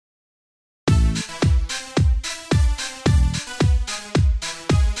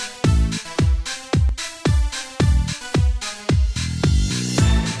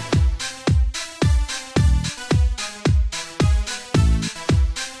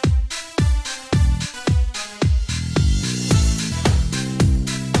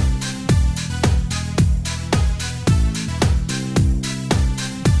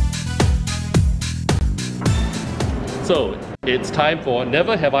It's time for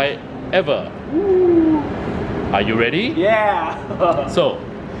Never Have I Ever. Ooh. Are you ready? Yeah. So,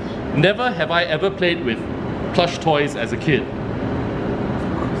 never have I ever played with plush toys as a kid.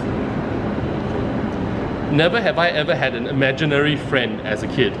 Never have I ever had an imaginary friend as a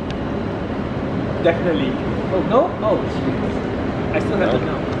kid. Definitely. Oh no? Oh, I still have it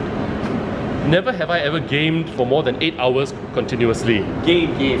now. Never have I ever gamed for more than 8 hours continuously.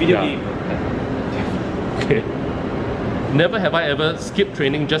 Video Yeah. game. Okay. Never have I ever skipped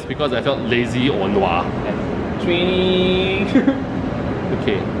training just because I felt lazy or noir. Training.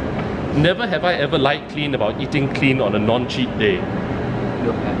 Okay. Never have I ever lied clean about eating clean on a non-cheat day.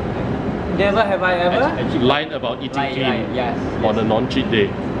 Never have I ever. Lied about eating clean yes. on a non-cheat day.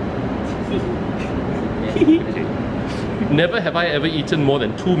 Never have I ever eaten more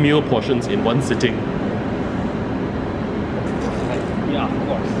than 2 meal portions in one sitting. Yeah, of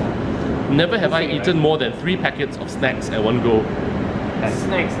course. Never have I eaten more than 3 packets of snacks at one go.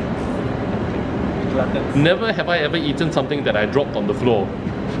 Snacks. Gluttons. Never have I ever eaten something that I dropped on the floor.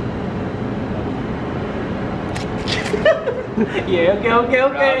 Yeah, okay.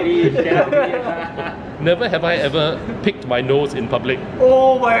 Never have I ever picked my nose in public.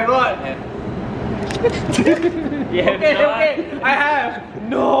 Oh my god. Yeah, Okay, I have.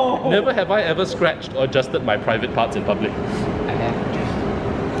 No. Never have I ever scratched or adjusted my private parts in public. I have.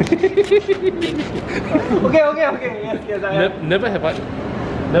 Okay. Yes, I have. Never have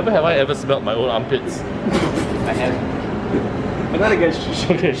I ever smelled my own armpits. I have. I'm gonna get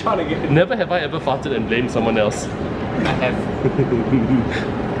Okay. shot again. Never have I ever farted and blamed someone else. I have.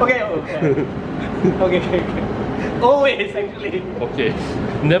 Okay. Always, actually. Okay.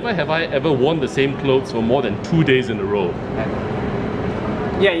 Never have I ever worn the same clothes for more than 2 days in a row.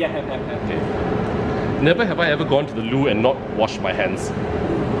 Yeah, have. Okay. Never have I ever gone to the loo and not washed my hands.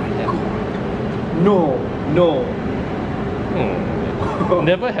 No.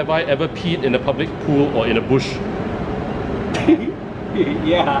 Never have I ever peed in a public pool or in a bush.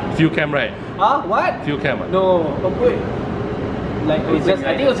 Yeah. Field camp, right? Huh? What? Field camp. No, wait. Like it's just,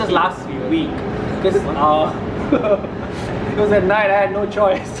 I think it was just last week. Because it was at night, I had no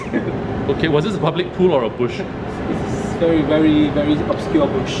choice. Okay, was this a public pool or a bush? It's very, very, very obscure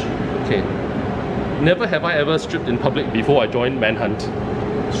bush. Okay. Never have I ever stripped in public before I joined Manhunt.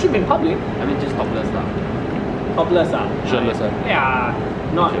 Strip in public? I mean, just topless lah. Topless, Shirtless, Yeah,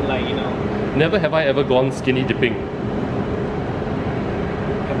 not like, you know. Never have I ever gone skinny dipping.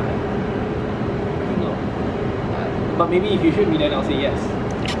 No. But maybe if you shoot me, then I'll say yes.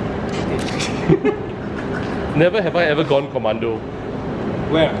 Never have I ever gone commando.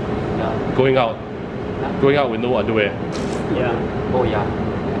 Where? Yeah. Going out. Going out with no underwear. Yeah. Oh yeah.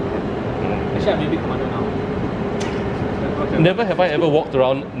 Actually, I may be commando now. Okay. Never have I ever walked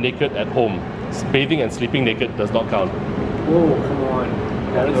around naked at home. Bathing and sleeping naked does not count. Oh, come on.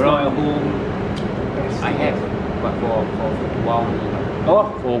 Parents not at home. I have, but for a while only.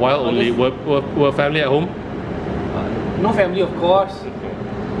 Oh, For a while only. Were family at home? no family, of course.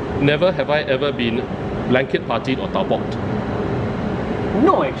 Never have I ever been blanket partied or tapoked.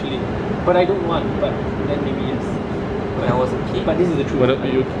 No, actually. But I don't want. But then maybe yes. When I was a kid, But this is the truth.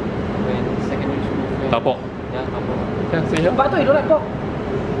 When you when secondary school friend. tapok? Yeah, tapok. Yeah, say here. But I thought you don't like pork.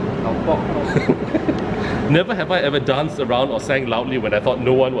 Tapok. Never have I ever danced around or sang loudly when I thought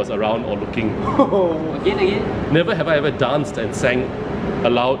no one was around or looking. Again. Never have I ever danced and sang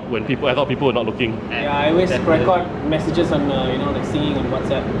aloud when I thought people were not looking. Yeah, I always record messages on, like singing on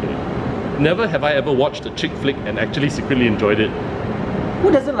WhatsApp. Never have I ever watched a chick flick and actually secretly enjoyed it.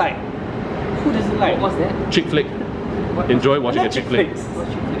 Who doesn't like? What's that? Chick flick. Enjoy watching a chick flick. Flicks.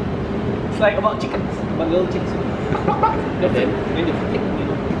 It's like about chickens, about little chicks. And then They flick, you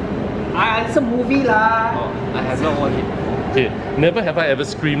know. It's a movie lah. oh, I have not watched it before. Okay. Never have I ever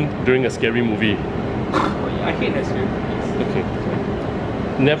screamed during a scary movie. Oh yeah. I hate that scary movies. Okay.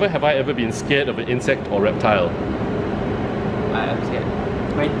 Never have I ever been scared of an insect or reptile. I am scared.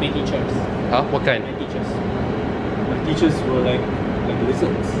 My teachers. Huh? What kind? My teachers were like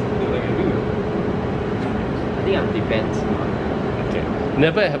lizards. They were like everywhere. I think it depends. Okay.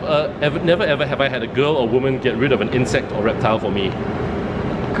 Never ever have I had a girl or woman get rid of an insect or reptile for me.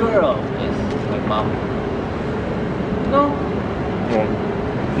 Girl. Yes, my mom. No.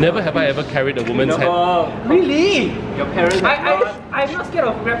 Never have I ever carried a woman's hand. Really? Your parents. I'm not scared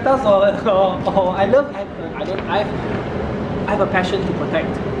of reptiles or I have a passion to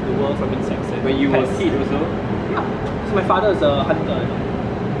protect the world from insects. And When you were a pests. kid also. Yeah. So my father is a hunter.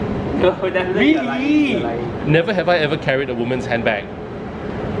 No, definitely. Really? Never have I ever carried a woman's handbag.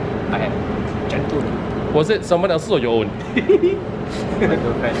 I have. Gentle. Was it someone else's or your own? My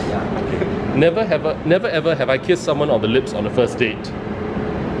girlfriend, yeah. Never ever have I kissed someone on the lips on a first date.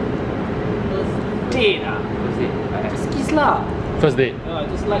 First date ah. First date, I have. Just kiss lah. First date. I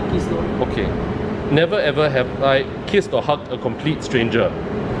just like kiss though. Okay. Never ever have I kissed or hugged a complete stranger.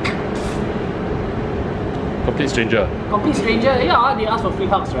 Complete stranger. Complete stranger, yeah, they ask for free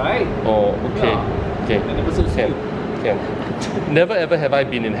hugs, right? Oh, okay. Yeah. Okay. And the person is Can. you. Can. Never ever have I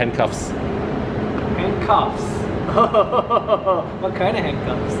been in handcuffs. Handcuffs. What kind of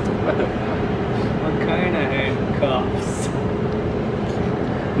handcuffs? What kind of handcuffs?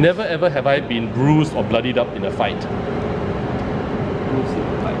 Never ever have I been bruised or bloodied up in a fight. Bruce in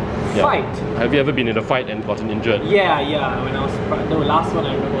the fight. Yeah. Fight. Have you ever been in a fight and gotten injured? Yeah. When I was the last one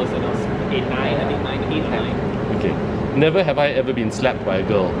I remember was when I was 8, 9. I think 9, 8, 9. Okay. Never have I ever been slapped by a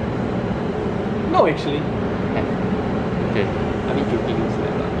girl. No, actually. Okay. I mean, joking is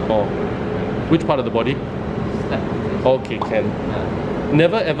like that. Oh. Which part of the body? Slap. Okay, can. Yeah.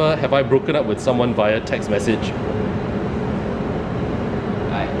 Never ever have I broken up with someone via text message.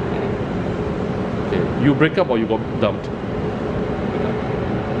 Okay. You break up or you got dumped?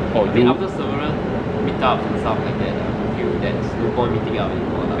 Oh, I mean, you. after several meetups and stuff like that, I feel that's no point meeting up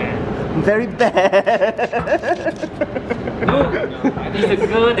anymore. Very bad. No, it's a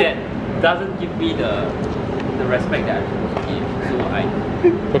girl that doesn't give me the respect that I'm supposed to give.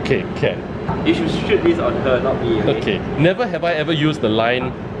 So Okay, can. you should shoot this on her, not me. Okay. Never have I ever used the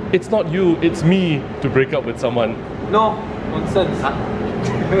line, "It's not you, it's me," to break up with someone. No, nonsense. Huh?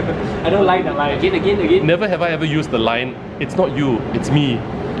 I don't like that line. Again. Never have I ever used the line, "It's not you, it's me."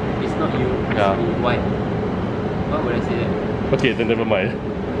 It's not you. It's Yeah. me. Why? Why would I say that? Okay, then never mind.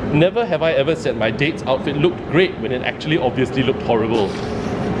 Never have I ever said my date's outfit looked great when it actually obviously looked horrible.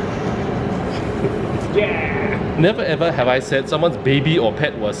 Yeah. Never ever have I said someone's baby or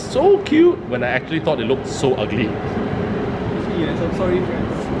pet was so cute when I actually thought it looked so ugly. Yes, I'm sorry,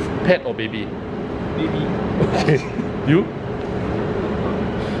 friends. Pet or baby? Maybe. Okay. You?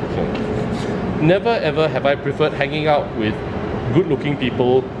 Okay. Never ever have I preferred hanging out with good-looking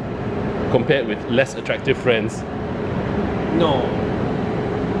people compared with less attractive friends. No.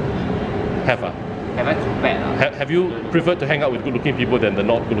 Have I? Have I compared? Have you preferred to hang out with good-looking people than the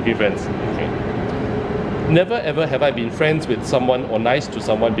not good-looking friends? Okay. Never ever have I been friends with someone or nice to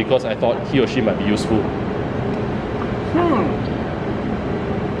someone because I thought he or she might be useful.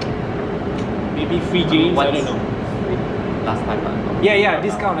 Maybe free games, I don't know. Last time. Yeah,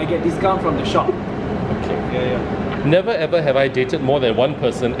 discount. I get discount from the shop. Okay. Yeah. Never ever have I dated more than one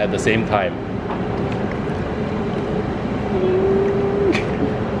person at the same time.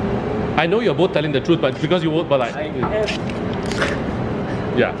 I know you're both telling the truth, but because you both, but like, I have.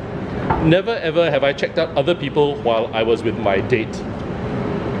 yeah. Never ever have I checked out other people while I was with my date.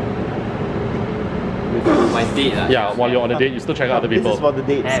 With my date. Yeah, while you're on a date, you still check out other people. This is for the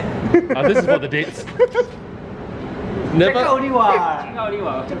dates. This is for the dates. Check out Never. only what?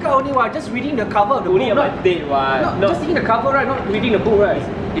 Check out only what? Just reading the cover of the Only book, about right? date one. No, just reading the cover, right? Not reading the book, right?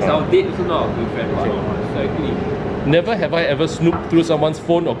 It's our date, also not our girlfriend. Okay. Exactly. Never have I ever snooped through someone's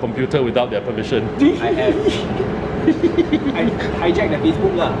phone or computer without their permission. I have. I hijack the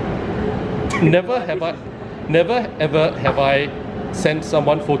Facebook lah. Never ever have I sent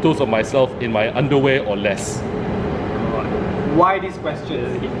someone photos of myself in my underwear or less. Why this question?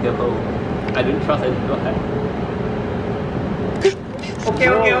 In the hole. I don't trust anyone. Okay,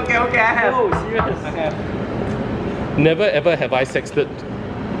 I have. No, serious. I have. Never ever have I sexted.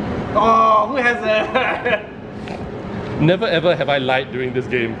 Oh, who has that? Never ever have I lied during this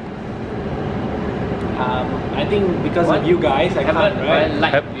game. I think because What? of you guys, I can't,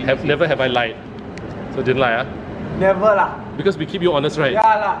 right? Never have I lied. So didn't lie, Never lah. Because we keep you honest, right?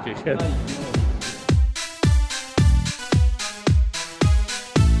 Yeah lah. Okay, can.